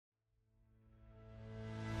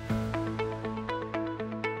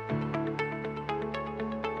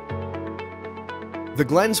The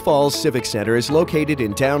Glens Falls Civic Center is located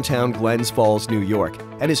in downtown Glens Falls, New York,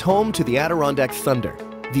 and is home to the Adirondack Thunder,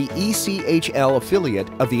 the ECHL affiliate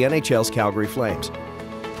of the NHL's Calgary Flames.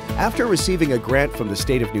 After receiving a grant from the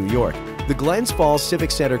state of New York, the Glens Falls Civic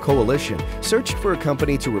Center Coalition searched for a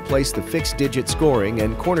company to replace the fixed-digit scoring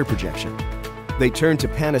and corner projection. They turned to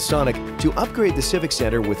Panasonic to upgrade the Civic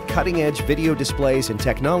Center with cutting-edge video displays and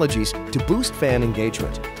technologies to boost fan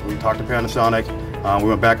engagement. We talked to Panasonic. We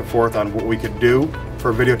went back and forth on what we could do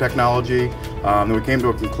for video technology. Then we came to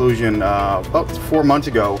a conclusion about 4 months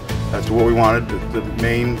ago as to what we wanted: the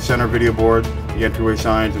main center video board, the entryway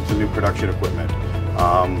signs, and some new production equipment.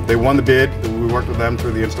 They won the bid. We worked with them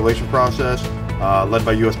through the installation process, led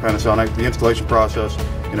by US Panasonic. The installation process,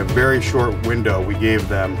 in a very short window we gave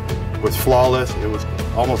them, was flawless. It was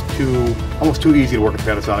almost too easy to work with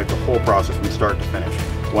Panasonic, the whole process from start to finish.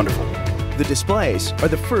 Wonderful. The displays are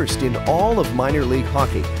the first in all of minor league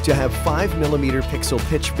hockey to have 5mm pixel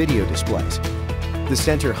pitch video displays. The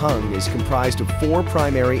center hung is comprised of 4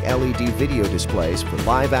 primary LED video displays for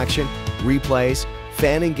live action, replays,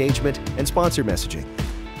 fan engagement, and sponsor messaging.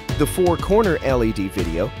 The 4 corner LED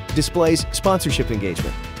video displays sponsorship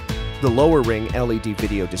engagement. The lower ring LED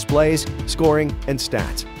video displays scoring and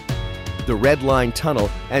stats. The red line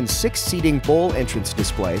tunnel and 6-seating bowl entrance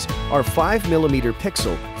displays are 5mm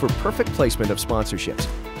pixel for perfect placement of sponsorships.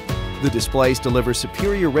 The displays deliver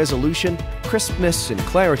superior resolution, crispness, and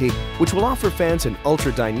clarity, which will offer fans an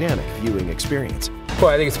ultra-dynamic viewing experience. Well,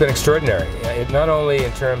 I think it's been extraordinary, not only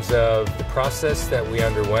in terms of the process that we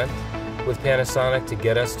underwent with Panasonic to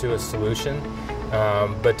get us to a solution,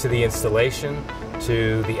 but to the installation,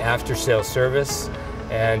 to the after-sale service,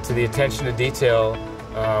 and to the attention to detail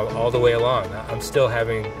all the way along. I'm still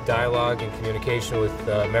having dialogue and communication with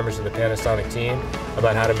members of the Panasonic team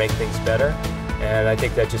about how to make things better, and I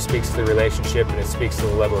think that just speaks to the relationship, and it speaks to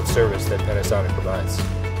the level of service that Panasonic provides.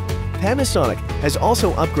 Panasonic has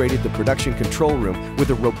also upgraded the production control room with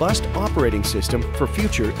a robust operating system for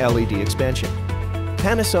future LED expansion.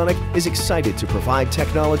 Panasonic is excited to provide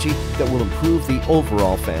technology that will improve the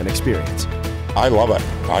overall fan experience. I love it.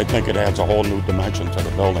 I think it adds a whole new dimension to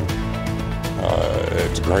the building.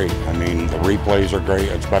 It's great. I mean, the replays are great.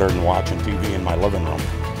 It's better than watching TV in my living room.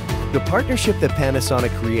 The partnership that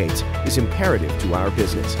Panasonic creates is imperative to our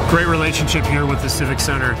business. Great relationship here with the Civic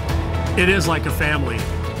Center. It is like a family.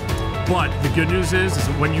 But the good news is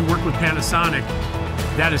that when you work with Panasonic,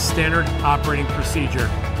 that is standard operating procedure.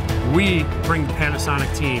 We bring the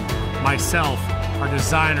Panasonic team, myself, our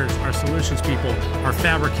designers, our solutions people, our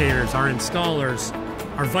fabricators, our installers,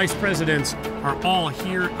 our vice presidents are all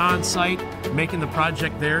here on site making the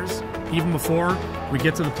project theirs, even before we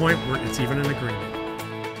get to the point where it's even an agreement.